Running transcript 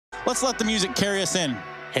Let's let the music carry us in,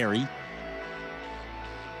 Harry.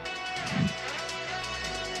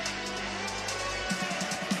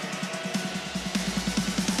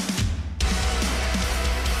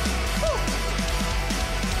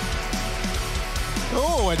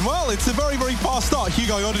 Oh, and well, it's a very, very fast start.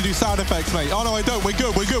 Hugo, you ought to do sound effects, mate. Oh, no, I don't. We're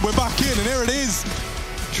good. We're good. We're back in, and here it is.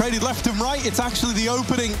 Traded left and right. It's actually the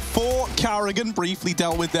opening for Carrigan, briefly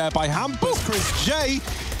dealt with there by Hampus. Chris J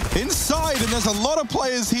inside, and there's a lot of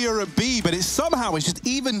players here at B, but it's just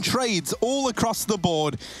even trades all across the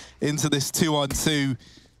board into this 2-on-2.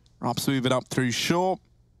 Rob's moving up through short.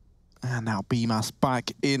 And now Pyjamas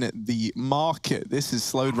back in the market. This is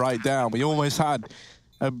slowed right down. We almost had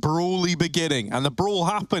a brawly beginning, and the brawl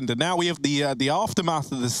happened, and now we have the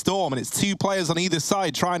aftermath of the storm, and it's two players on either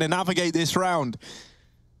side trying to navigate this round,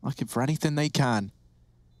 looking for anything they can.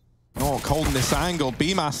 Oh, holding this angle.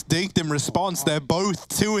 Pyjamas digged in response. They're both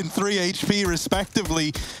 2 and 3 HP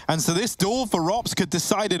respectively, and so this duel for Rops could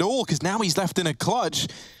decide it all, because now he's left in a clutch.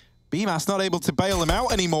 Pyjamas not able to bail him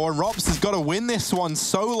out anymore, and Rops has got to win this one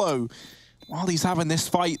solo. While he's having this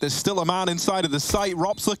fight, there's still a man inside of the site.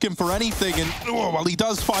 Rob's looking for anything, and well, he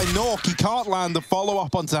does find Nork. He can't land the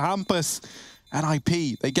follow-up onto Hampus and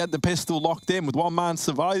IP. They get the pistol locked in with one man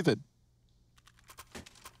surviving.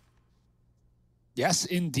 Yes,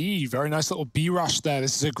 indeed. Very nice little B-rush there.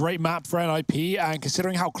 This is a great map for NIP, and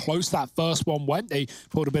considering how close that first one went, they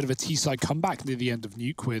pulled a bit of a T-side comeback near the end of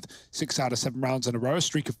Nuke with 6 out of 7 rounds in a row, a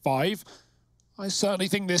streak of 5. I certainly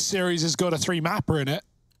think this series has got a 3-mapper in it.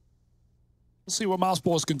 We'll see what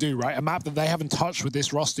Mousesports can do, right? A map that they haven't touched with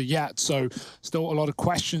this roster yet, so still a lot of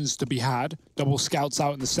questions to be had. Double scouts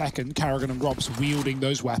out in the second. Carrigan and Robs wielding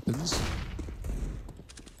those weapons.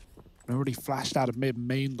 Already flashed out of mid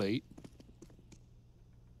mainly.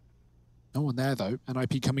 No one there, though.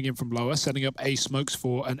 NIP coming in from lower, setting up A smokes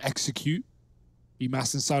for an execute.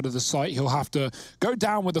 Pyjamas inside of the site. He'll have to go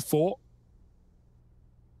down with the fort.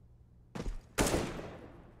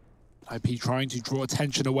 IP trying to draw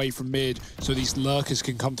attention away from mid so these lurkers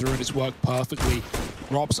can come through, and it's worked perfectly.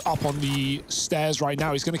 Rob's up on the stairs right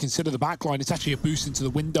now. He's going to consider the backline. It's actually a boost into the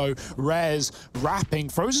window. Rez wrapping.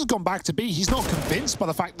 Frozen's gone back to B. He's not convinced by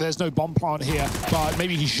the fact that there's no bomb plant here, but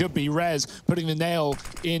maybe he should be. Rez putting the nail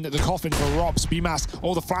in the coffin for Robs. Pyjamas,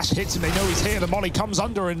 oh, the flash hits him. They know he's here. The molly comes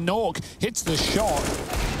under, and Nork hits the shot.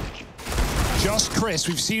 Just Chris.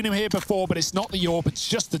 We've seen him here before, but it's not the AWP. It's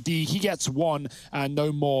just the D. He gets one and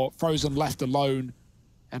no more. Frozen left alone.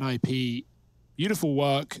 NIP, beautiful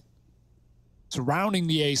work. Surrounding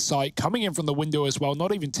the A site, coming in from the window as well,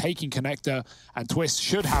 not even taking connector, and Twist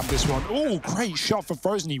should have this one. Oh, great shot for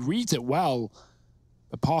Frozen. He reads it well.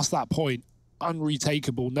 But past that point,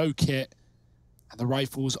 unretakeable, no kit, and the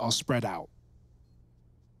rifles are spread out.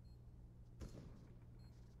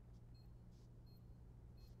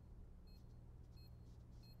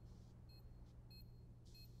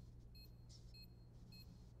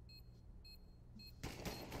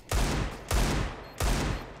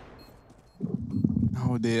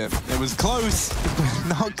 Oh dear, it was close,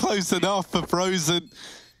 not close enough for Frozen.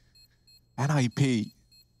 NIP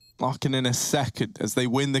locking in a second as they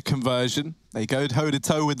win the conversion. They go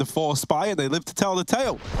toe-to-toe with the 4 spy, and they live to tell the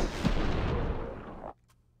tale.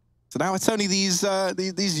 So now it's only these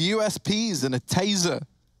USPs and a taser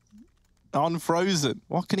on Frozen.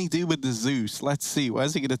 What can he do with the Zeus? Let's see,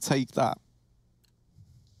 where's he gonna take that?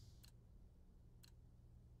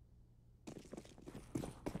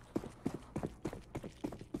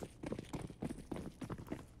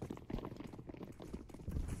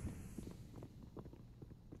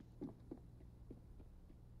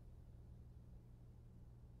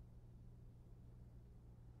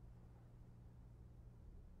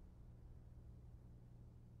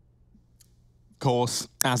 Course,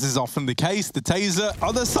 as is often the case, the taser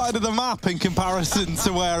other side of the map in comparison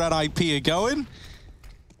to where NIP are going.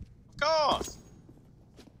 Of course.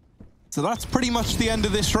 So that's pretty much the end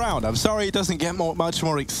of this round. I'm sorry it doesn't get much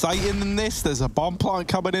more exciting than this. There's a bomb plant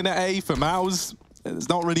coming in at A for Mouse. There's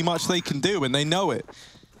not really much they can do, and they know it.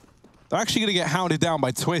 They're actually going to get hounded down by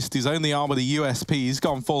Twist, who's only armed with a USP. He's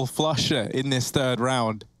gone full flusher in this 3rd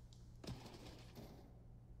round.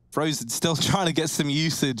 Frozen still trying to get some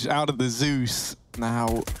usage out of the Zeus.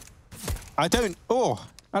 Now, I don't know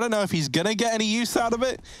if he's gonna get any use out of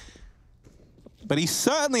it, but he's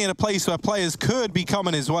certainly in a place where players could be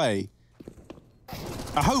coming his way.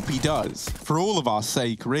 I hope he does, for all of our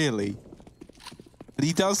sake, really. But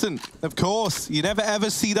he doesn't, of course. You never ever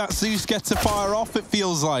see that Zeus get to fire off, it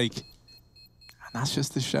feels like. And that's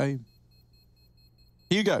just a shame.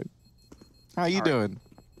 Hugo, how you doing?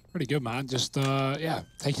 Pretty good, man. Just, yeah,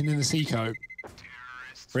 taking in the Seco.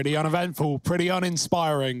 Pretty uneventful, pretty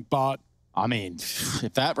uninspiring, but... I mean,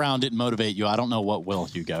 if that round didn't motivate you, I don't know what will,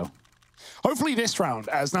 Hugo. Hopefully this round,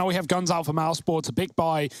 as now we have guns out for Mousesports, a big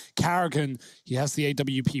buy, Carrigan, he has the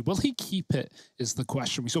AWP. Will he keep it, is the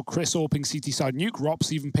question. We saw Chris AWPing CT side nuke,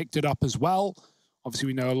 Rops even picked it up as well. Obviously,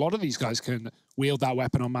 we know a lot of these guys can wield that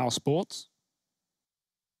weapon on Mousesports.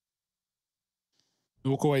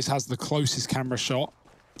 Nork always has the closest camera shot.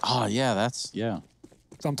 Oh, yeah, yeah.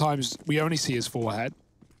 Sometimes we only see his forehead.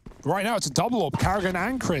 Right now, it's a double up. Carrigan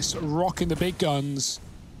and Chris rocking the big guns.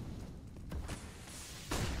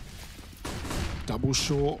 Double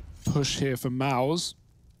short push here for Mouse.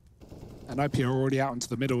 And IP are already out into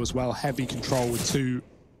the middle as well. Heavy control with two.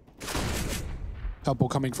 Couple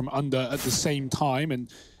coming from under at the same time.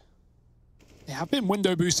 And they have been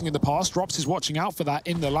window boosting in the past. Drops is watching out for that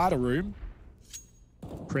in the ladder room.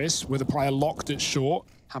 Chris with a player locked at short.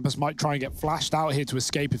 Hampus might try and get flashed out here to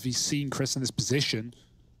escape if he's seen Chris in this position.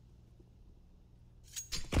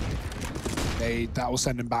 That will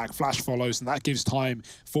send him back. Flash follows, and that gives time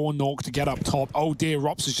for Nork to get up top. Oh dear,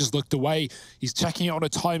 Rops has just looked away. He's checking it on a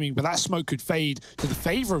timing, but that smoke could fade to the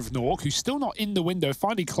favor of Nork, who's still not in the window.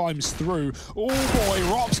 Finally climbs through. Oh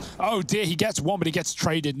boy, Rops. Oh dear, he gets one, but he gets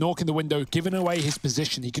traded. Nork in the window, giving away his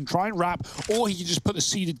position. He can try and wrap, or he can just put the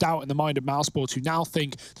seed of doubt in the mind of Mousesports, who now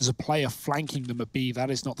think there's a player flanking them at B.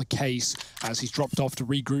 That is not the case, as he's dropped off to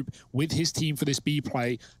regroup with his team for this B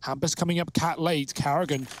play. Hampus coming up cat late.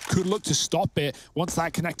 Carrigan could look to stop it once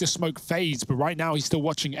that connector smoke fades, but right now he's still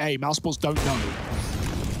watching A. Mousesports don't know.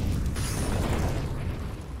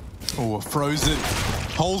 Oh, Frozen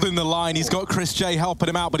holding the line. He's got Chris J helping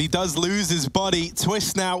him out, but he does lose his buddy.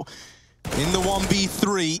 Twist now in the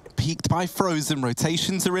 1v3, peaked by Frozen.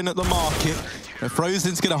 Rotations are in at the market. But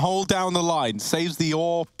Frozen's going to hold down the line. Saves the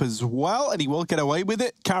AWP as well, and he will get away with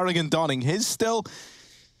it. Carrigan donning his still.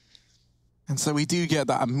 And so we do get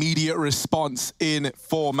that immediate response in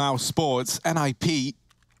for Mousesports. NIP,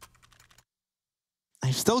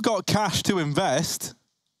 they've still got cash to invest.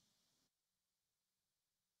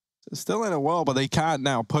 They're still in a world, but they can't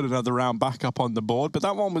now put another round back up on the board. But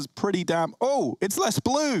that one was pretty damn... Oh, it's less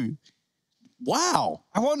blue. Wow.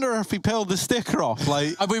 I wonder if he peeled the sticker off.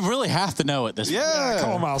 Like, we really have to know at this point. Yeah,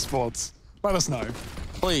 come on, Mousesports. Let us know.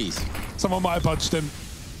 Please. Someone might have punched him.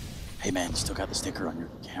 Hey, man, you still got the sticker on your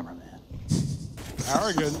camera, man.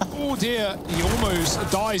 Arrogant. Oh dear, he almost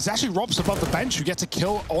dies. Actually, Rob's above the bench who gets a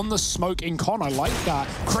kill on the smoke in con. I like that.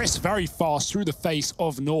 Chris very fast through the face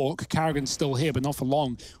of Nork. Carrigan's still here, but not for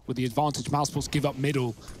long. With the advantage, Mousesports give up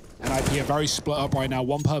middle. And IP are very split up right now,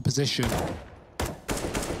 one per position.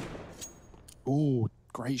 Oh,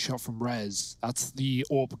 great shot from Rez. That's the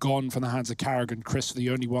AWP gone from the hands of Carrigan. Chris, the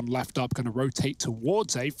only one left up, going to rotate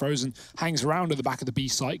towards A. Frozen hangs around at the back of the B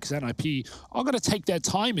site because NIP are going to take their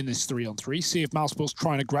time in this 3-on-3. See if Mousesports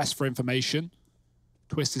try and aggress for information.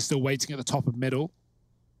 Twist is still waiting at the top of middle.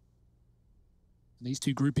 And these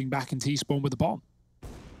two grouping back in T-spawn with the bomb.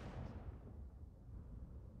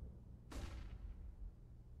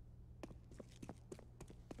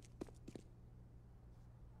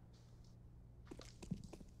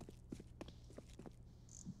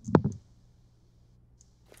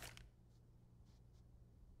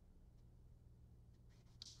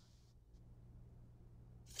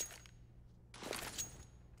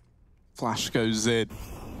 Flash goes in.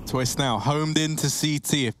 Twist now homed into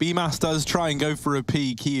CT. If BMAS does try and go for a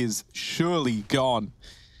peek, he is surely gone.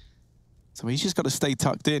 So he's just got to stay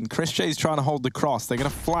tucked in. Chris J's trying to hold the cross. They're going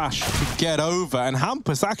to flash to get over. And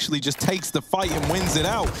Hampus actually just takes the fight and wins it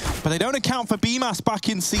out. But they don't account for BMAS back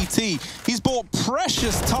in CT. He's bought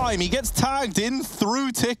precious time. He gets tagged in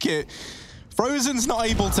through Ticket. Frozen's not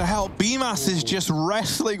able to help. BMAS is just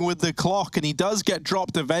wrestling with the clock, and he does get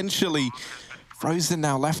dropped eventually. Frozen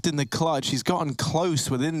now left in the clutch. He's gotten close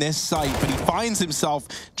within this site, but he finds himself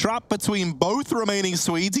trapped between both remaining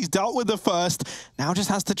Swedes. He's dealt with the first. Now just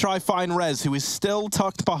has to try find Rez, who is still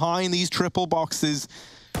tucked behind these triple boxes.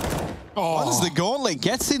 Runs the gauntlet,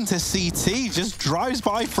 gets into CT, just drives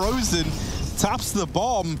by Frozen, taps the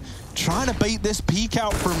bomb, trying to bait this peek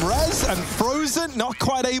out from Rez, and Frozen not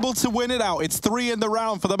quite able to win it out. It's 3 in the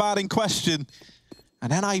round for the man in question.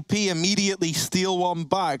 And NIP immediately steal one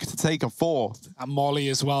back to take a 4th. And Molly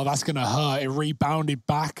as well, that's going to hurt. It rebounded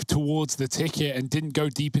back towards the Ticket and didn't go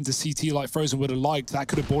deep into CT like Frozen would have liked. That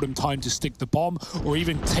could have bought him time to stick the bomb or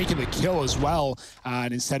even taken the kill as well.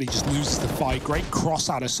 And instead he just loses the fight. Great cross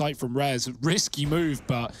out of sight from Rez. Risky move,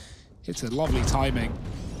 but it's a lovely timing.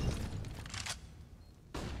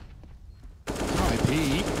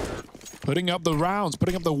 NIP putting up the rounds,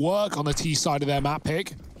 putting up the work on the T side of their map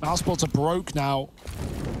pick. Mousesports are broke now.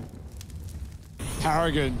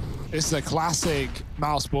 Carrigan, this is a classic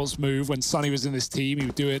Mousesports move. When Sonny was in this team, he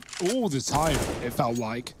would do it all the time, it felt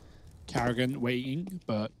like. Carrigan waiting,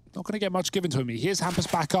 but not going to get much given to him. He hears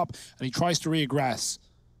Hampus back up, and he tries to reaggress.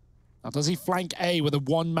 Now, does he flank A where the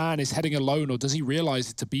one man is heading alone, or does he realize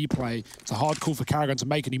it's a B play? It's a hard call for Carrigan to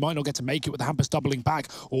make, and he might not get to make it with the Hampus doubling back.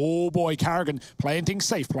 Oh boy, Carrigan playing things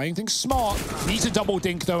safe, playing things smart. Needs a double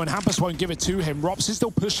dink though, and Hampus won't give it to him. Rops is still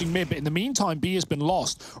pushing mid, but in the meantime, B has been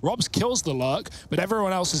lost. Rops kills the lurk, but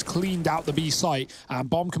everyone else has cleaned out the B site, and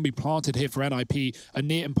bomb can be planted here for NIP. A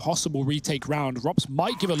near impossible retake round. Rops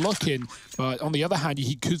might give a look in, but on the other hand,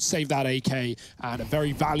 he could save that AK, and a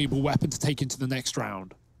very valuable weapon to take into the next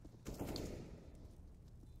round.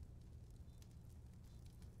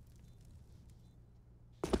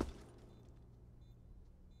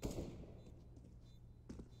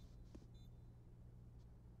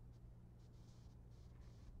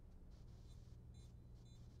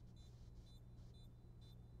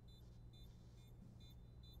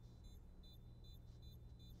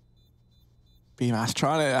 Pyjamas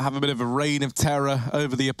trying to have a bit of a reign of terror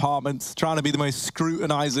over the apartment, trying to be the most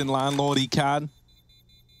scrutinizing landlord he can.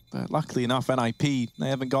 But luckily enough, NIP, they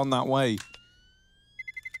haven't gone that way.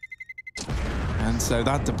 And so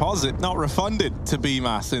that deposit not refunded to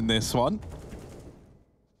Pyjamas in this one.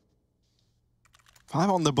 5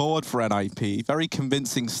 on the board for NIP. Very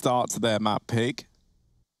convincing start to their map pick.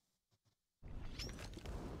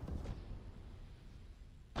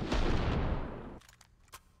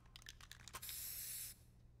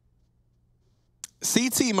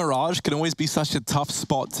 CT Mirage can always be such a tough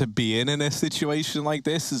spot to be in a situation like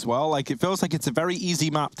this as well. Like, it feels like it's a very easy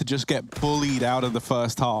map to just get bullied out of the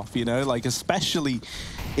first half, you know? Like, especially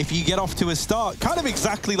if you get off to a start, kind of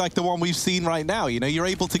exactly like the one we've seen right now, you know? You're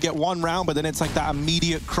able to get one round, but then it's like that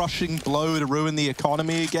immediate crushing blow to ruin the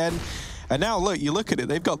economy again. And now, look, you look at it,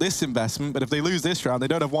 they've got this investment, but if they lose this round, they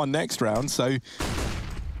don't have one next round, so...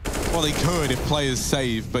 Well, they could if players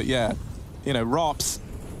save, but yeah, you know, Rops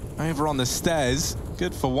over on the stairs,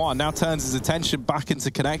 good for one. Now turns his attention back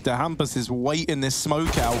into connector. Hampus is waiting this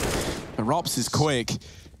smoke out, but Rops is quick.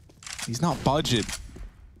 He's not budging.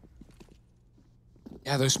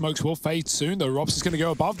 Yeah, those smokes will fade soon, though. Rops is going to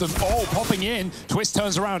go above them. Oh, popping in. Twist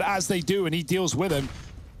turns around as they do, and he deals with him.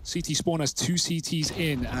 CT Spawn has 2 CTs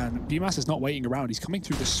in, and Pyjamas is not waiting around. He's coming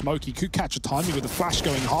through the smoke. He could catch a timing with the flash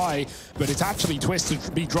going high, but it's actually Twist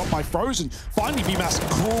to be dropped by Frozen. Finally, Pyjamas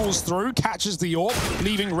crawls through, catches the AWP,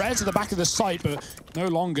 leaving Reds at the back of the site, but no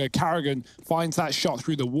longer. Carrigan finds that shot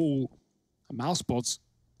through the wall. And Mousesports,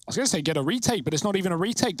 I was going to say get a retake, but it's not even a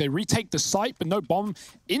retake. They retake the site, but no bomb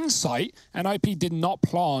in sight. NIP did not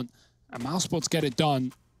plant, and Mousesports get it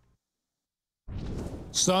done.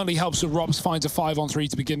 Certainly helps with Rops finds a 5-on-3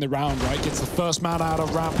 to begin the round, right? Gets the first man out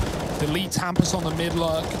of ramp, deletes Hampus on the mid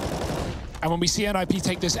lurk. And when we see NIP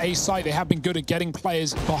take this A site, they have been good at getting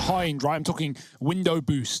players behind, right? I'm talking window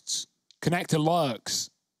boosts, connector lurks.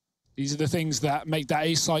 These are the things that make that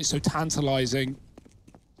A site so tantalizing.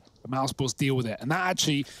 The Mousesports deal with it. And that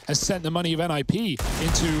actually has sent the money of NIP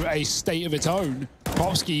into a state of its own.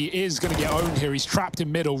 Popsky is going to get owned here. He's trapped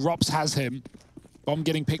in middle. Rops has him. Bomb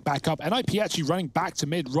getting picked back up. NIP actually running back to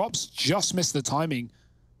mid. Rops just missed the timing,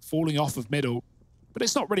 falling off of middle. But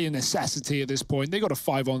it's not really a necessity at this point. They got a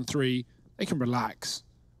 5-on-3. They can relax.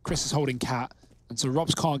 Chris is holding Cat, and so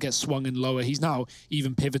Rops can't get swung in lower. He's now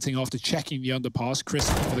even pivoting after checking the underpass. Chris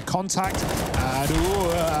for the contact,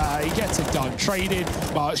 and he gets it done. Traded,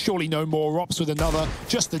 but surely no more. Rops with another.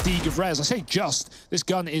 Just the Deeg of Rez. I say just. This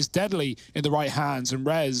gun is deadly in the right hands, and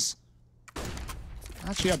Rez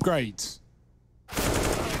actually upgrades.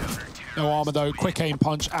 No armor though, quick aim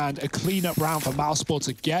punch and a clean-up round for Mousesports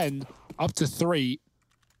again, up to 3.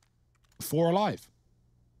 4 alive.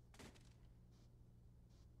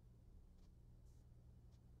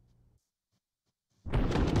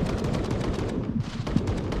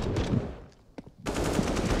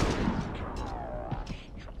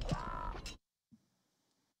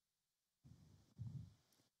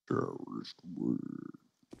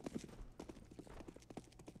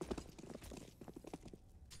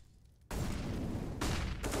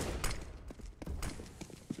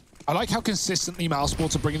 I like how consistently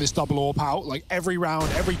Mousesports are bringing this double AWP out. Like every round,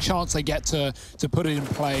 every chance they get to put it in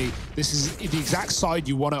play, this is the exact side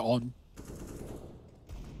you want it on.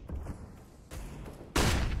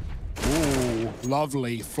 Ooh,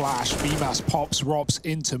 lovely flash. Pyjamas pops Rops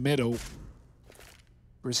into middle.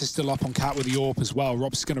 Briz is still up on Cat with the AWP as well.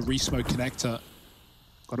 Rops is going to re-smoke connector.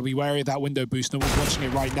 Got to be wary of that window boost. No one's watching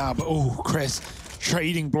it right now, but oh, Chris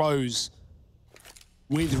trading blows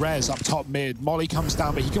with Rez up top mid. Molly comes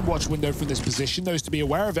down, but he can watch window from this position. Those to be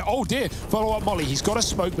aware of it. Oh dear, follow up Molly. He's got a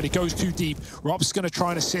smoke, but it goes too deep. Rob's going to try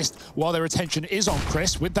and assist while their attention is on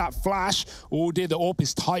Chris with that flash. Oh dear, the AWP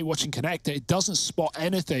is tight watching connector. It doesn't spot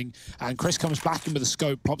anything, and Chris comes back in with a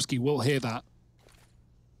scope. Plopsky will hear that.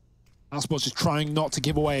 Mousesports is trying not to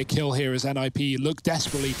give away a kill here as NIP look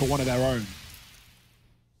desperately for one of their own.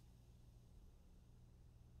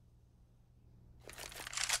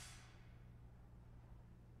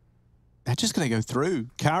 They're just going to go through.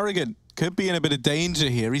 Carrigan could be in a bit of danger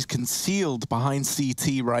here. He's concealed behind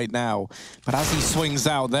CT right now. But as he swings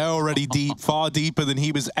out, they're already deep, far deeper than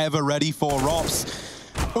he was ever ready for.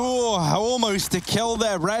 Rops, oh, almost a kill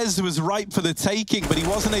there. Rez was ripe for the taking, but he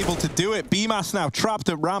wasn't able to do it. Pyjamas now trapped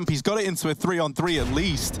at ramp. He's got it into a 3-on-3 at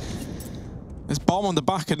least. This bomb on the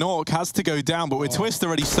back of Nork has to go down, but with Twist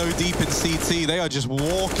already so deep in CT, they are just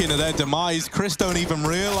walking to their demise. Chris don't even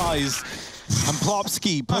realize. And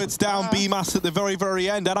Plopsky puts down Pyjamas at the very, very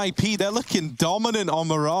end. NIP, they're looking dominant on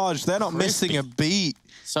Mirage. They're not missing a beat.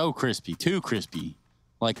 So crispy, too crispy.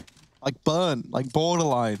 Like burnt, like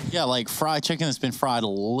borderline. Yeah, like fried chicken that's been fried a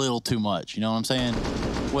little too much. You know what I'm saying?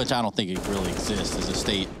 Which I don't think it really exists as a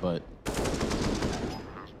state, but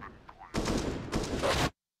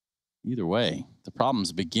either way, the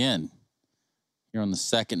problems begin here on the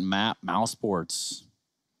second map. Mousesports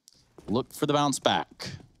look for the bounce back.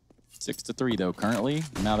 6-3 though currently.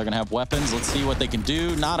 Now they're gonna have weapons. Let's see what they can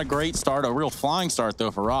do. Not a great start, a real flying start though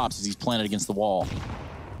for Robs as he's planted against the wall.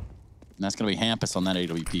 And that's gonna be Hampus on that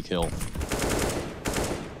AWP kill.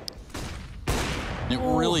 And it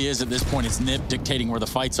really is at this point, it's Nip dictating where the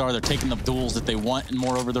fights are. They're taking the duels that they want, and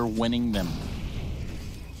moreover, they're winning them.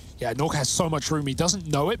 Yeah, Nork has so much room. He doesn't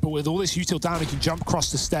know it, but with all this util down, he can jump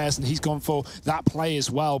across the stairs, and he's gone for that play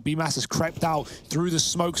as well. Pyjamas has crept out through the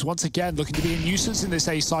smokes once again, looking to be a nuisance in this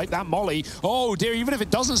A site. That Molly, oh dear, even if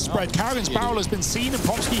it doesn't spread, Carrigan's barrel has been seen, and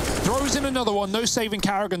Plopsky throws in another one. No saving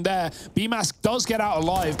Carrigan there. Pyjamas does get out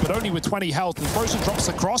alive, but only with 20 health, and Frozen drops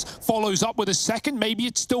across, follows up with a second. Maybe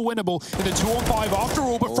it's still winnable in the 2-on-5 after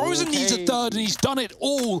all, but Frozen needs a third, and he's done it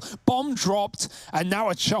all. Bomb dropped, and now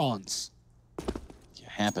a chance.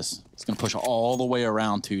 Hampus is going to push all the way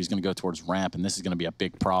around too. He's going to go towards ramp, and this is going to be a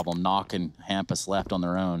big problem. Knock and Hampus left on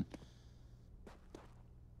their own.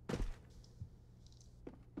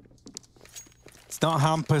 It's not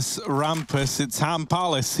Hampus Rampus, it's Ham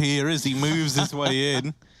Palace here as he moves his way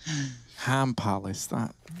in. Ham Palace,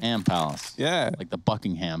 that. Ham Palace. Yeah. Like the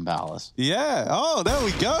Buckingham Palace. Yeah. Oh, there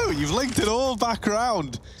we go. You've linked it all back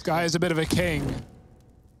around. This guy is a bit of a king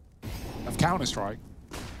of Counter-Strike.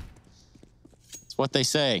 It's what they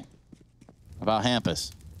say about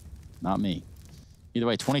Hampus, not me. Either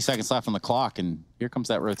way, 20 seconds left on the clock, and here comes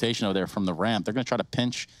that rotation over there from the ramp. They're going to try to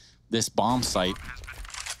pinch this bomb site.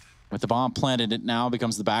 With the bomb planted, it now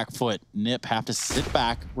becomes the back foot. Nip have to sit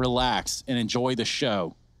back, relax, and enjoy the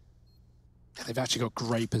show. They've actually got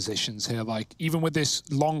great positions here. Like, even with this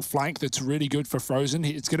long flank that's really good for Frozen,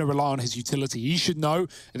 it's going to rely on his utility. He should know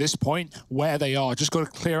at this point where they are. Just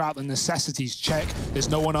got to clear out the necessities check. There's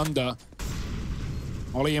no one under.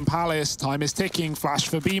 Molly and Palace, time is ticking. Flash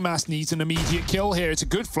for Pyjamas, needs an immediate kill here. It's a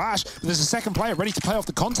good flash, but there's a second player ready to play off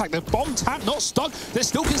the contact. The bomb tap, not stuck. They're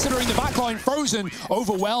still considering the backline. Frozen,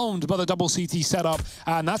 overwhelmed by the double CT setup,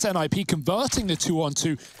 and that's NIP converting the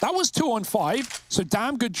 2-on-2. That was 2-on-5, so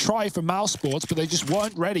damn good try for Mousesports, but they just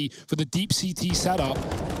weren't ready for the deep CT setup.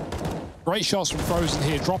 Great shots from Frozen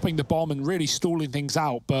here, dropping the bomb and really stalling things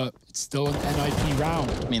out, but it's still an NIP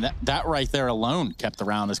round. I mean, that right there alone kept the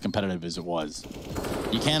round as competitive as it was.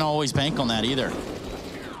 You can't always bank on that either.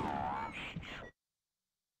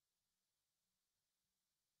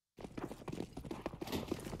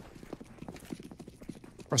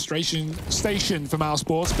 Frustration station for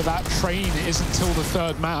Mousesports, but that train isn't till the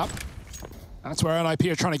third map. That's where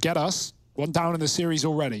NIP are trying to get us. One down in the series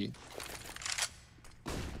already.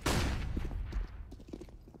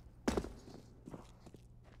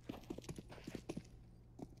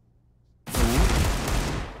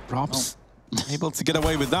 Rob's able to get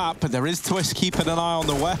away with that, but there is Twist keeping an eye on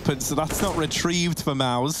the weapon, so that's not retrieved for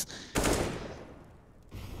Mouse.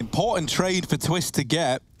 Important trade for Twist to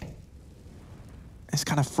get. This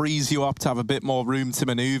kind of frees you up to have a bit more room to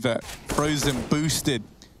maneuver. Frozen boosted.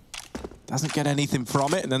 Doesn't get anything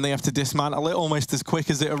from it, and then they have to dismantle it almost as quick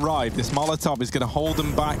as it arrived. This Molotov is going to hold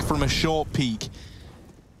them back from a short peek.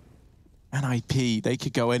 NIP, they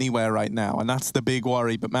could go anywhere right now, and that's the big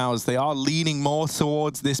worry. But Mouse, they are leaning more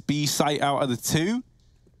towards this B site out of the two.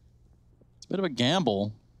 It's a bit of a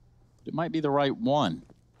gamble, but it might be the right one.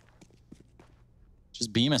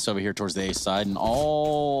 Just Bemis over here towards the A side, and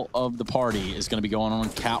all of the party is going to be going on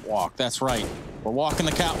catwalk. That's right. We're walking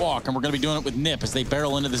the catwalk, and we're going to be doing it with Nip as they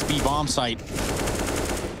barrel into this B bomb site.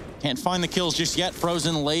 Can't find the kills just yet.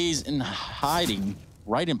 Frozen lays in hiding,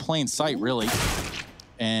 right in plain sight, really.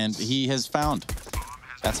 And he has found.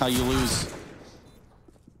 That's how you lose.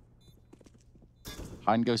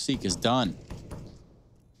 Hide and go seek is done.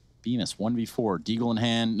 Bemis 1v4, Deagle in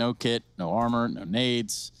hand, no kit, no armor, no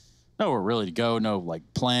nades. Nowhere really to go, no like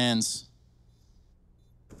plans.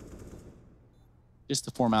 Just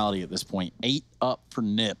the formality at this point. 8 up for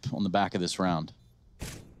Nip on the back of this round.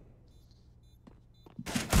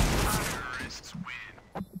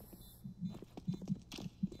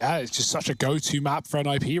 Yeah, it's just such a go-to map for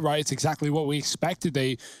NIP, right? It's exactly what we expected.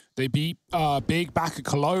 They beat Big back at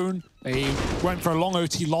Cologne. They went for a long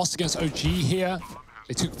OT loss against OG here.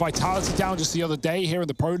 They took Vitality down just the other day here in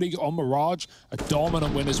the Pro League on Mirage. A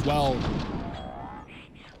dominant win as well.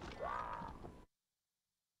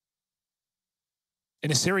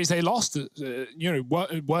 In a series they lost, you know,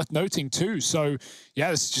 worth noting too. So,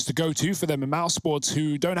 yeah, this is just a go-to for them in Mousesports,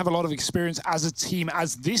 who don't have a lot of experience as a team,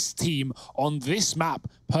 as this team on this map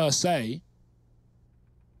per se.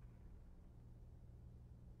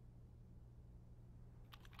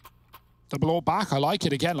 Double AWP back, I like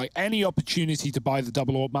it. Again, like any opportunity to buy the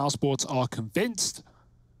double AWP, Mousesports are convinced.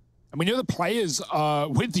 And we know the players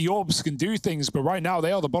with the AWPs can do things, but right now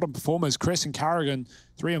they are the bottom performers. Chris and Carrigan,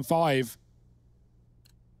 3 and 5.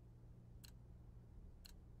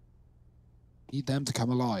 Need them to come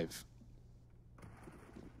alive.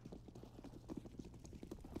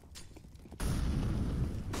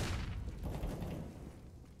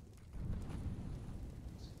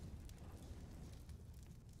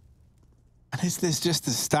 And is this just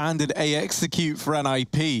a standard A execute for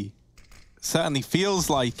NIP? Certainly feels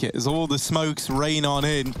like it as all the smokes rain on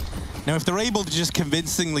in. Now, if they're able to just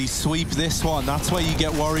convincingly sweep this one, that's where you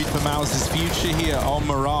get worried for Mouse's future here on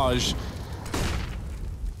Mirage.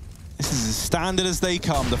 This is as standard as they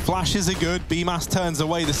come. The flashes are good. Bemas turns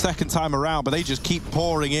away the second time around, but they just keep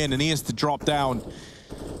pouring in, and he has to drop down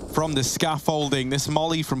from the scaffolding. This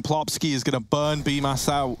molly from Plopsky is going to burn Bemas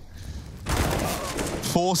out.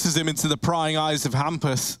 Forces him into the prying eyes of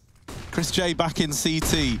Hampus. Chris J back in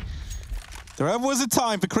CT. There ever was a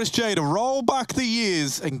time for Chris J to roll back the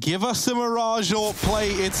years and give us a Mirage or play.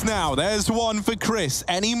 It's now. There's one for Chris.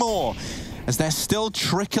 Any more? As they're still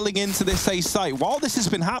trickling into this A site. While this has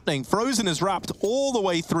been happening, Frozen has wrapped all the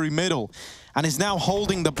way through middle and is now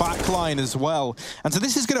holding the back line as well. And so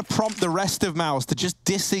this is going to prompt the rest of Mouse to just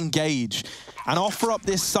disengage and offer up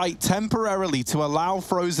this site temporarily to allow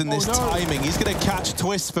Frozen this timing. He's going to catch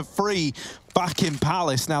Twist for free back in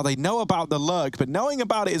Palace. Now, they know about the lurk, but knowing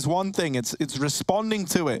about it is one thing. It's responding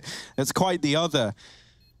to it. It's quite the other.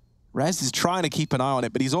 Rez is trying to keep an eye on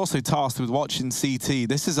it, but he's also tasked with watching CT.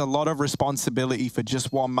 This is a lot of responsibility for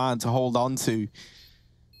just one man to hold on to.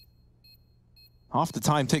 Half the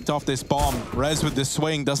time ticked off this bomb. Rez with the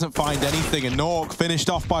swing, doesn't find anything. And Nork finished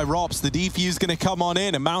off by Rops. The defuse going to come on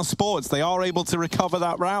in. And Mousesports, they are able to recover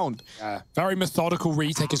that round. Yeah, very methodical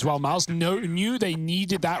retake as well. Mouse knew they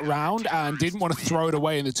needed that round and didn't want to throw it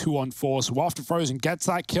away in the 2-on-4. So after Frozen gets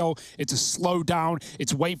that kill, it's a slow down.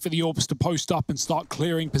 It's wait for the AWPs to post up and start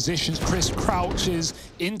clearing positions. Chris crouches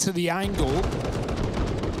into the angle.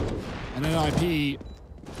 And NIP...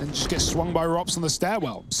 and just get swung by Rops on the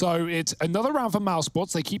stairwell. So it's another round for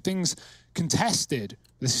Mousesports. They keep things contested.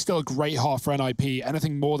 This is still a great half for NIP.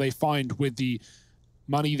 Anything more they find with the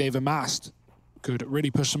money they've amassed could really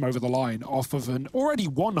push them over the line off of an already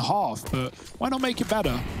won half, but why not make it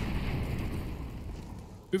better?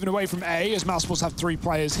 Moving away from A, as Mousesports have 3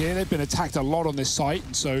 players here. They've been attacked a lot on this site,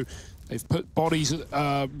 and so they've put bodies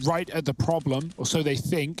right at the problem, or so they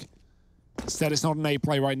think. Instead, it's not an A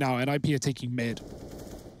play right now. NIP are taking mid.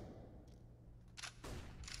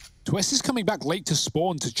 Twist is coming back late to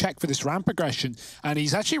spawn to check for this ramp progression, and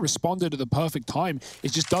he's actually responded at the perfect time.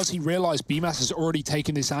 It's just, does he realize Bemas has already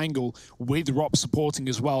taken this angle with Rob supporting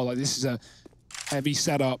as well? Like, this is a heavy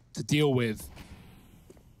setup to deal with.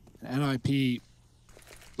 NIP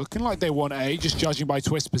looking like they want A, just judging by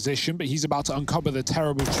Twist's position, but he's about to uncover the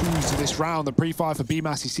terrible truths of this round. The pre-fire for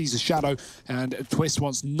Bemas, he sees a shadow, and Twist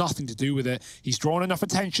wants nothing to do with it. He's drawn enough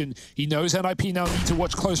attention. He knows NIP now need to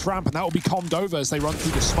watch close ramp, and that will be calmed over as they run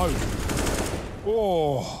through the smoke.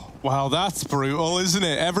 Oh. Wow, that's brutal, isn't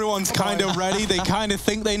it? Everyone's kind of ready. They kind of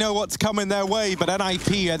think they know what's coming their way, but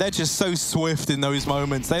NIP, they're just so swift in those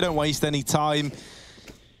moments. They don't waste any time.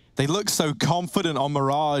 They look so confident on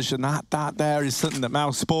Mirage, and that there is something that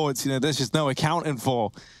Mousesports, you know, there's just no accounting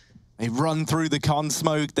for. They run through the con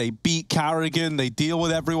smoke, they beat Carrigan, they deal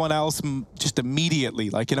with everyone else just immediately.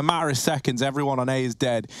 Like in a matter of seconds, everyone on A is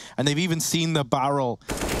dead. And they've even seen the barrel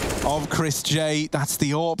of Chris J. That's the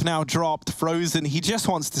AWP now dropped, frozen. He just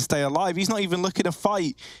wants to stay alive. He's not even looking to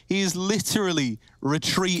fight. He is literally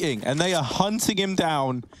retreating, and they are hunting him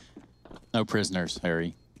down. No prisoners,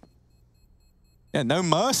 Harry. Yeah, no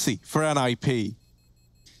mercy for NIP.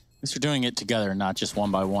 At least you're doing it together, not just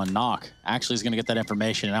one by one. Knock actually is going to get that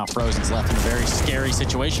information, and now Frozen's left in a very scary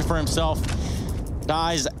situation for himself.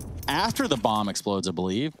 Dies after the bomb explodes, I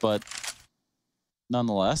believe, but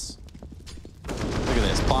nonetheless. Look at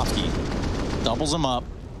this. Plopsky doubles him up,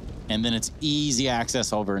 and then it's easy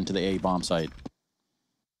access over into the A bomb site.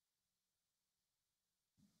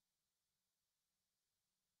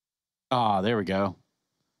 Ah, there we go.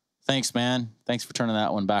 Thanks, man. Thanks for turning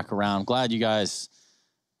that one back around. Glad you guys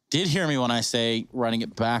did hear me when I say running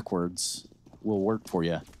it backwards will work for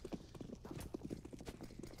you.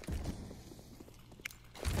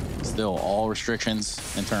 Still, all restrictions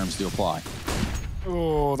and terms do apply.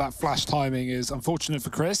 Oh, that flash timing is unfortunate for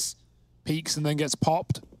Chris. Peeks and then gets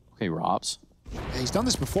popped. Okay, Robs. Yeah, he's done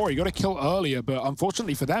this before. He got a kill earlier, but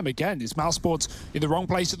unfortunately for them, again, it's Mousesports in the wrong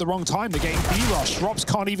place at the wrong time. They're getting B-rush. Rops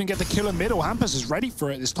can't even get the kill in middle. Hampus is ready for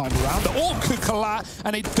it this time around. The AWP could collapse,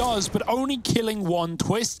 and it does, but only killing one.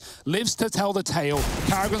 Twist lives to tell the tale.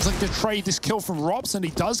 Carrigan's looking to trade this kill from Rops, and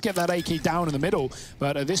he does get that AK down in the middle,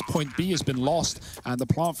 but at this point, B has been lost, and the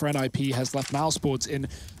plant for NIP has left Mousesports in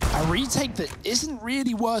a retake that isn't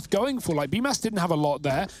really worth going for. Like, BMAS didn't have a lot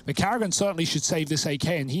there, but Carrigan certainly should save this AK,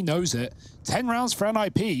 and he knows it. 10 rounds for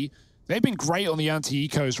NIP. They've been great on the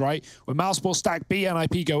anti-ecos, right? When Mousesports stack B,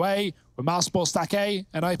 NIP go A. When Mousesports stack A,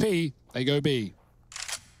 NIP, they go B.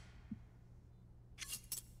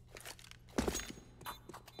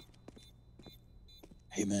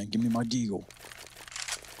 Hey, man, give me my deagle.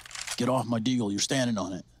 Get off my deagle. You're standing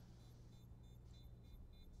on it.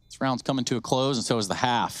 This round's coming to a close, and so is the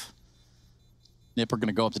half. Nip are going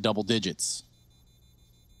to go up to double digits.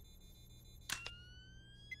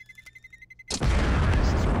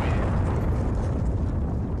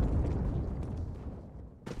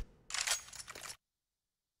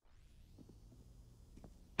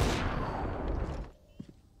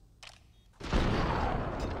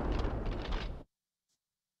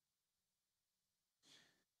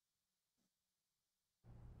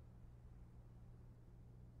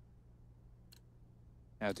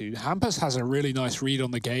 Yeah, dude, Hampus has a really nice read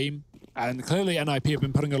on the game, and clearly NIP have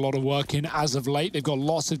been putting a lot of work in as of late. They've got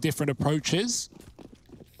lots of different approaches.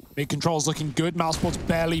 Mid control's looking good. Mousesports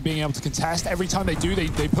barely being able to contest. Every time they do,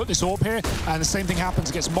 they put this AWP here, and the same thing happens.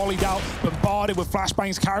 It gets mollied out, bombarded with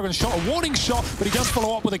flashbangs. Carrigan shot a warning shot, but he does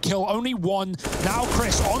follow up with a kill. Only one. Now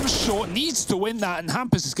Chris on short needs to win that, and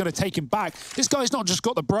Hampus is going to take him back. This guy's not just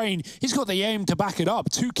got the brain, he's got the aim to back it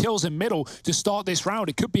up. 2 kills in middle to start this round.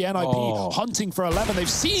 It could be NIP hunting for 11. They've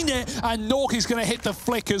seen it, and Nork is going to hit the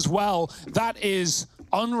flick as well. That is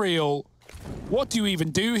unreal. What do you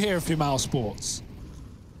even do here if you're Mousesports?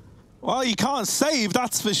 Well, you can't save,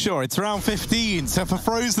 that's for sure. It's round 15, so for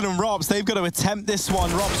Frozen and Robs, they've got to attempt this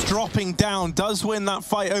one. Robs dropping down, does win that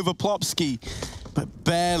fight over Plopsky, but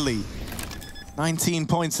barely. 19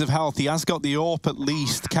 points of health. He has got the AWP at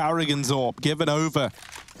least. Carrigan's AWP given over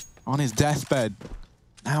on his deathbed.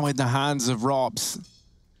 Now in the hands of Robs.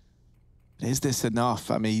 Is this enough?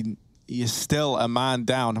 I mean, he is still a man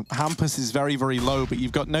down. Hampus is very, very low, but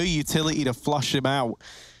you've got no utility to flush him out.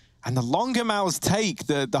 And the longer Mouse take,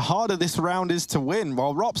 the harder this round is to win.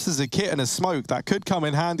 While Rops is a kit and a smoke, that could come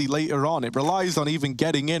in handy later on. It relies on even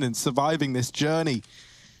getting in and surviving this journey.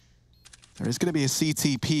 There is going to be a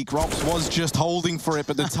CT peak. Rops was just holding for it,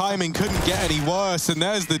 but the timing couldn't get any worse. And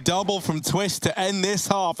there's the double from Twist to end this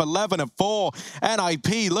half. 11-4.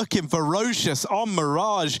 NIP looking ferocious on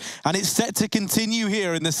Mirage. And it's set to continue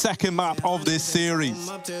here in the second map of this series.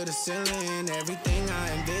 Up to the ceiling, everything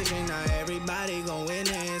I envision, now everybody gon' win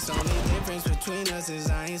it. Only difference between us is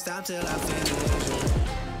I ain't stopped till I finish.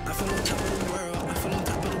 I feel on top of the world, I feel on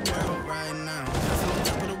top of the world right now. I feel on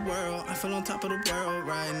top of the world, I feel on top of the world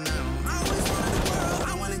right now. I always wanted the world,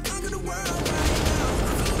 I wanna conquer the world right now.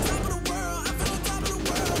 I feel on top of the world, I feel on top of the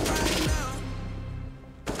world right now.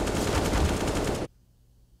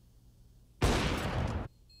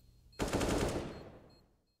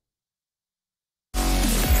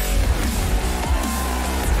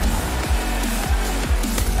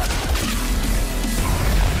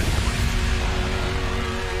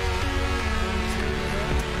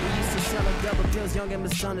 young and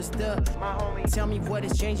misunderstood. My homie, tell me what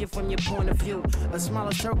is changing from your point of view. A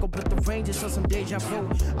smaller circle, but the range is some deja vu.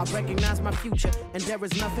 I recognize my future, and there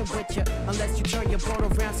is nothing with you. Unless you turn your boat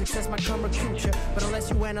around, success might come recruit you. But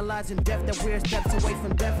unless you analyze in depth that we're steps away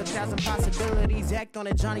from death, 1,000 possibilities, act on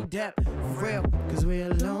it, Johnny Depp. For real. Cause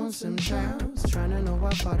we're lonesome travels, trying to know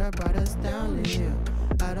what father brought us down to here.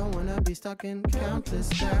 I don't wanna be stuck in countless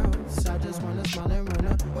doubts. I just wanna smile and run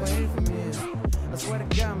away from here. I swear to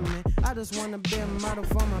God, man, I just wanna be a model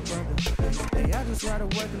for my brother. Hey, I just gotta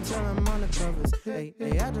work until I'm on the covers. Hey,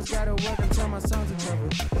 I just gotta work until my songs are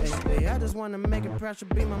covered. Hey, I just wanna make it proud to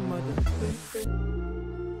be my mother.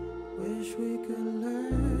 Wish we could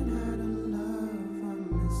learn how to love our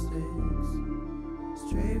mistakes.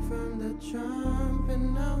 Straight from the jump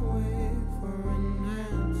and not wait for an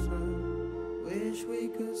answer. Wish we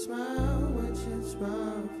could smile when shit's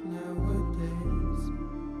rough nowadays.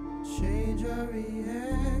 Change our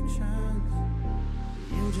reactions.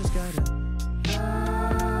 You just gotta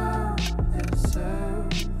love yourself.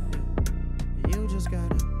 You just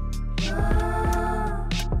gotta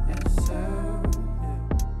love yourself.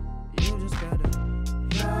 You just gotta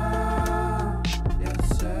love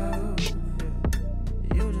yourself.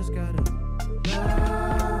 You just gotta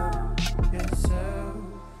love yourself.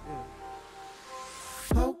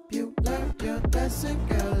 Hope you learned your lesson,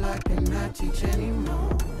 girl. I cannot teach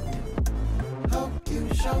anymore. Hope you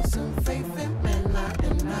show some faith in men. I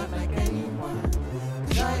am not like anyone.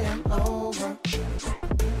 Cause I am over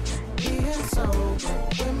being sober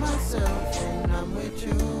with myself and I'm with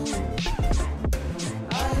you.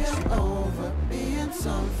 I am over being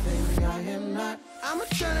something I am not. I'ma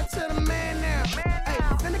turn it to the man now. Hey,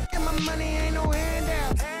 finna get my money, ain't no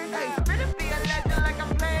handouts. Hey, finna be a legend like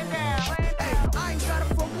I'm playing now. I ain't gotta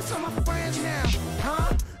focus on my friends now,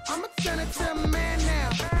 huh? I'ma turn it to a man now.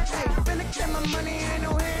 Hey, finna get my money, ain't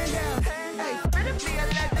no handout. Hey, finna be a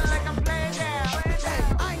legend like I'm playing now. Hey,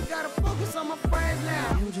 I ain't gotta focus on my friends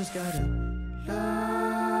now. You just gotta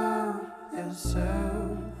love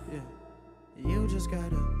yourself, yeah. You just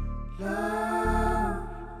gotta love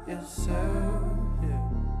yourself, yeah.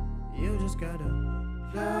 You just gotta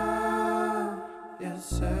love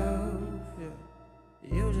yourself, yeah.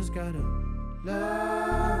 You just gotta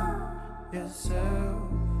love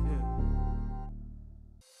yourself, yeah.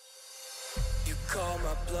 You call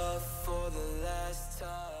my bluff for the last time.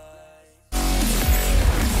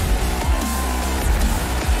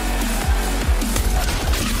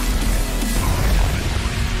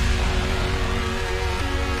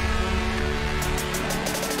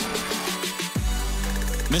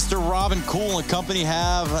 Mr. Robin Cool and company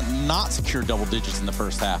have not secured double digits in the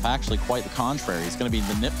first half. Actually, quite the contrary. It's going to be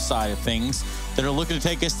the NIP side of things that are looking to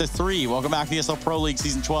take us to 3. Welcome back to the ESL Pro League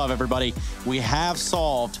Season 12, everybody. We have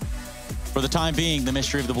solved, for the time being, the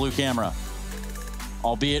mystery of the blue camera.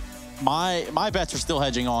 Albeit, my bets are still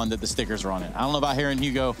hedging on that the stickers are on it. I don't know about Harry and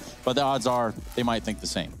Hugo, but the odds are they might think the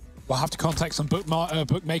same. We'll have to contact some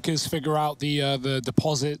bookmakers, figure out the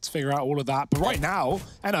deposits, figure out all of that. But right now,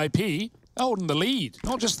 NIP holding the lead.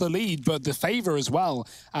 Not just the lead, but the favor as well,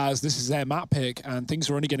 as this is their map pick, and things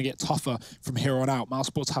are only going to get tougher from here on out.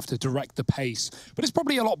 Mousesports have to direct the pace. But it's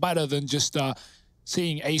probably a lot better than just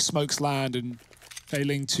seeing A smokes land and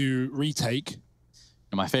failing to retake.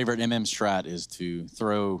 And my favorite MM strat is to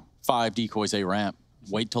throw 5 decoys A ramp,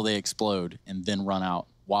 wait till they explode, and then run out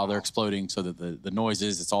while they're exploding so that the noise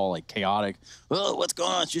is, it's all like chaotic. Oh, what's going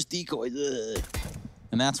on? It's just decoys. Ugh.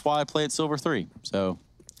 And that's why I play at Silver 3. So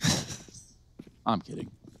I'm kidding.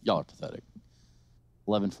 Y'all are pathetic.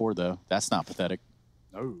 11-4, though. That's not pathetic.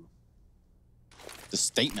 No. The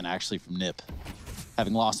statement, actually, from NIP.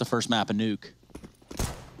 Having lost the first map of Nuke.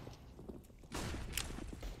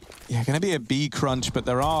 Yeah, going to be a B crunch, but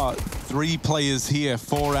there are 3 players here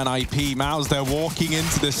for NIP. Mouse, they're walking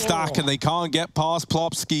into the stack and they can't get past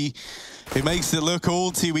Plopsky, who makes it look all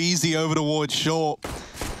too easy over towards short.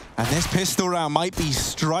 And this pistol round might be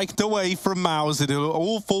striked away from Mouse. It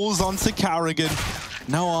all falls onto Carrigan.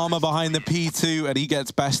 No armor behind the P2, and he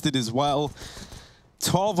gets bested as well.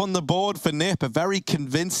 12 on the board for NIP, a very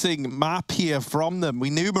convincing map here from them.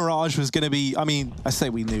 We knew Mirage was going to be, I mean, I say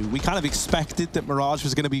we knew. We kind of expected that Mirage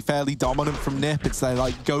was going to be fairly dominant from NIP. It's their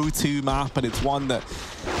like go-to map, and it's one that,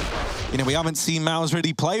 you know, we haven't seen Mouse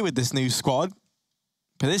really play with this new squad.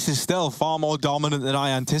 But this is still far more dominant than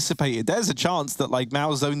I anticipated. There's a chance that like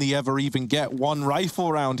Mouse only ever even get 1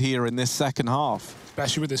 rifle round here in this second half.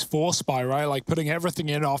 Especially with this force spy, right? Like putting everything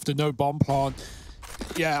in after no bomb plant.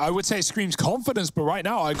 Yeah, I would say it screams confidence, but right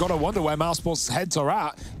now I gotta wonder where Mousesports' heads are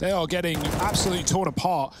at. They are getting absolutely torn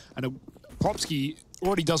apart, and Plopsky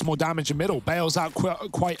already does more damage in middle. Bails out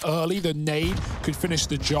quite early. The nade could finish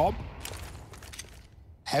the job.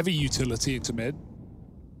 heavy utility into mid.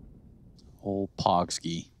 Old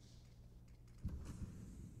Pogski.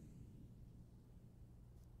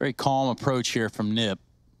 Very calm approach here from Nip.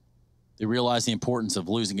 They realize the importance of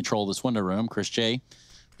losing control of this window room. Chris J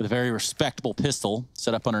with a very respectable pistol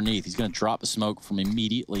set up underneath. He's going to drop the smoke from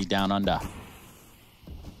immediately down under.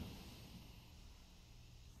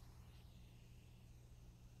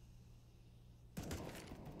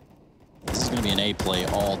 This is going to be an A play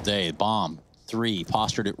all day. Bomb, 3,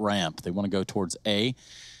 postured at ramp. They want to go towards A.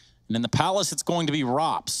 And in the Palace, it's going to be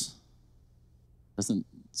Rops. Doesn't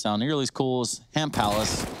sound nearly as cool as Ham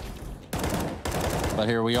Palace. But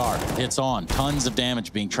here we are. Hits on. Tons of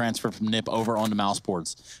damage being transferred from Nip over onto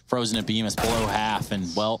Mousesports. Frozen at Bemis below half. And,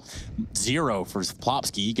 well, 0 for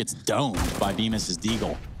Plopsky. He gets domed by Bemis'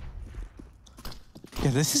 Deagle.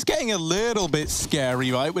 Yeah, this is getting a little bit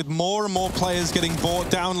scary, right? With more and more players getting brought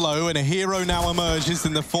down low, and a hero now emerges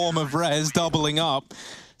in the form of Rez doubling up.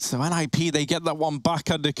 So NIP, they get that one back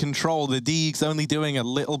under control. The Deag's only doing a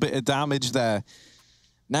little bit of damage there.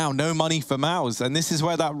 Now, no money for Mouse, and this is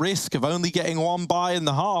where that risk of only getting 1 buy in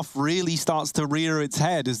the half really starts to rear its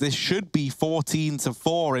head, as this should be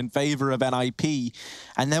 14-4 in favor of NIP,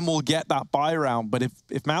 and then we'll get that buy round. But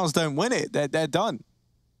if Mouse don't win it, they're done.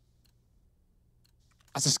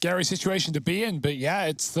 That's a scary situation to be in, but yeah,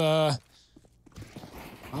 it's the...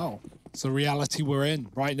 Oh, it's the reality we're in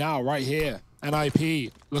right now, right here.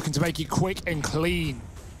 NIP looking to make it quick and clean.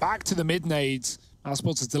 Back to the mid-nades.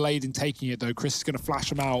 Mousesports is delayed in taking it, though. Chris is going to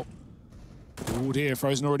flash him out. Oh dear,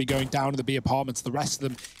 Frozen already going down to the B apartments. The rest of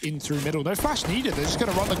them in through middle. No flash needed. They're just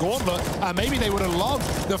going to run the gauntlet. Maybe they would have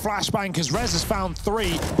loved the flashbang because Rez has found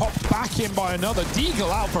 3. Popped back in by another.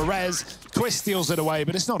 Deagle out for Rez. Twist steals it away,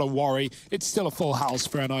 but it's not a worry. It's still a full house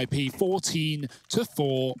for NIP.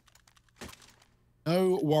 14-4.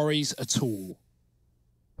 No worries at all.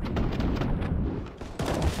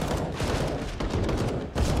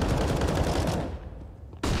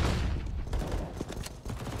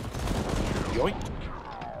 Yoink.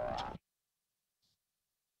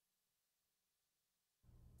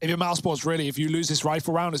 If you're Mousesports, really, if you lose this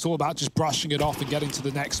rifle round, it's all about just brushing it off and getting to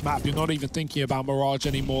the next map. You're not even thinking about Mirage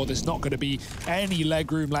anymore. There's not going to be any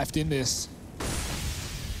leg room left in this.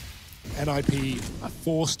 NIP are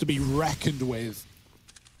forced to be reckoned with.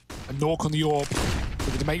 A Nork on the AWP.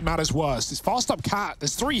 To make matters worse, it's fast up Cat.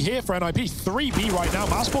 There's 3 here for NIP, 3B right now.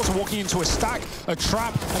 Mousesports are walking into a stack, a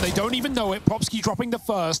trap, and they don't even know it. Propsky dropping the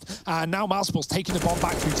first, and now Mousesports taking the bomb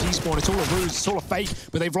back through T-spawn. It's all a ruse, it's all a fake,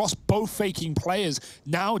 but they've lost both faking players.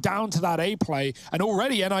 Now down to that A play, and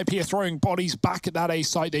already NIP are throwing bodies back at that A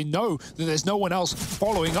site. They know that there's no one else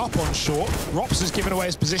following up on short. Rops has given away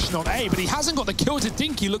his position on A, but he hasn't got the kill to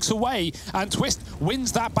Dinky, looks away, and Twist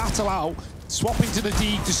wins that battle out. Swapping to the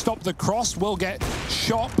D to stop the cross, will get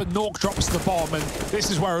shot, but Nork drops the bomb, and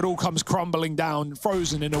this is where it all comes crumbling down.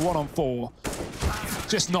 Frozen in a 1-on-4.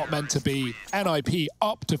 Just not meant to be. NIP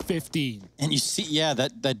up to 15. And you see, yeah,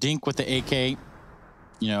 that dink with the AK,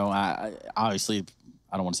 you know, obviously,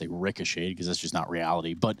 I don't want to say ricocheted because that's just not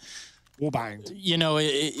reality, but wall banged. You know,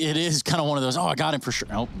 it is kind of one of those, oh, I got him for sure.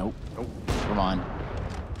 Nope, nope, nope. Never mind.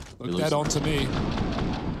 Look dead on to me.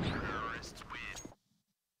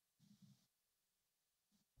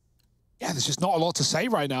 Yeah, there's just not a lot to say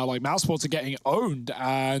right now. Like, Mousesports are getting owned,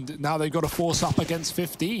 and now they've got to force up against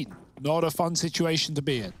 15. Not a fun situation to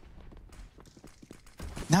be in.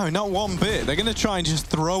 No, not one bit. They're going to try and just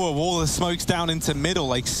throw a wall of smokes down into middle,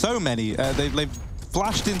 like so many. They've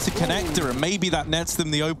flashed into connector, and maybe that nets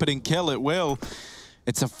them the opening kill. It will.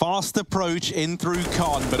 It's a fast approach in through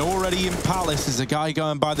Con, but already in Palace is a guy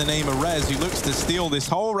going by the name of Rez who looks to steal this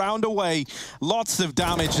whole round away. Lots of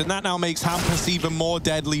damage, and that now makes Hampus even more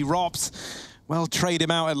deadly. Rops, well, trade him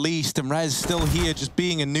out at least, and Rez still here just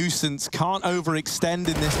being a nuisance. Can't overextend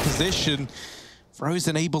in this position.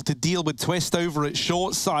 Frozen able to deal with Twist over at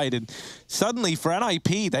short side, and suddenly for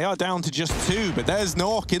NIP, they are down to just 2, but there's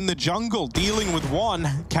Nork in the jungle dealing with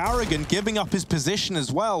 1. Carrigan giving up his position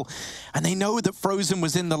as well, and they know that Frozen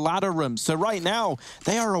was in the ladder room, so right now,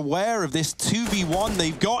 they are aware of this 2v1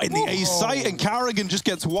 they've got in the A site, and Carrigan just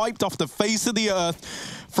gets wiped off the face of the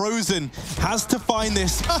earth. Frozen has to find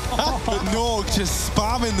this, but Nork just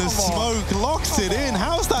spamming the smoke, locks it in.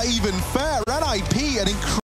 How's that even fair? NIP, an incredible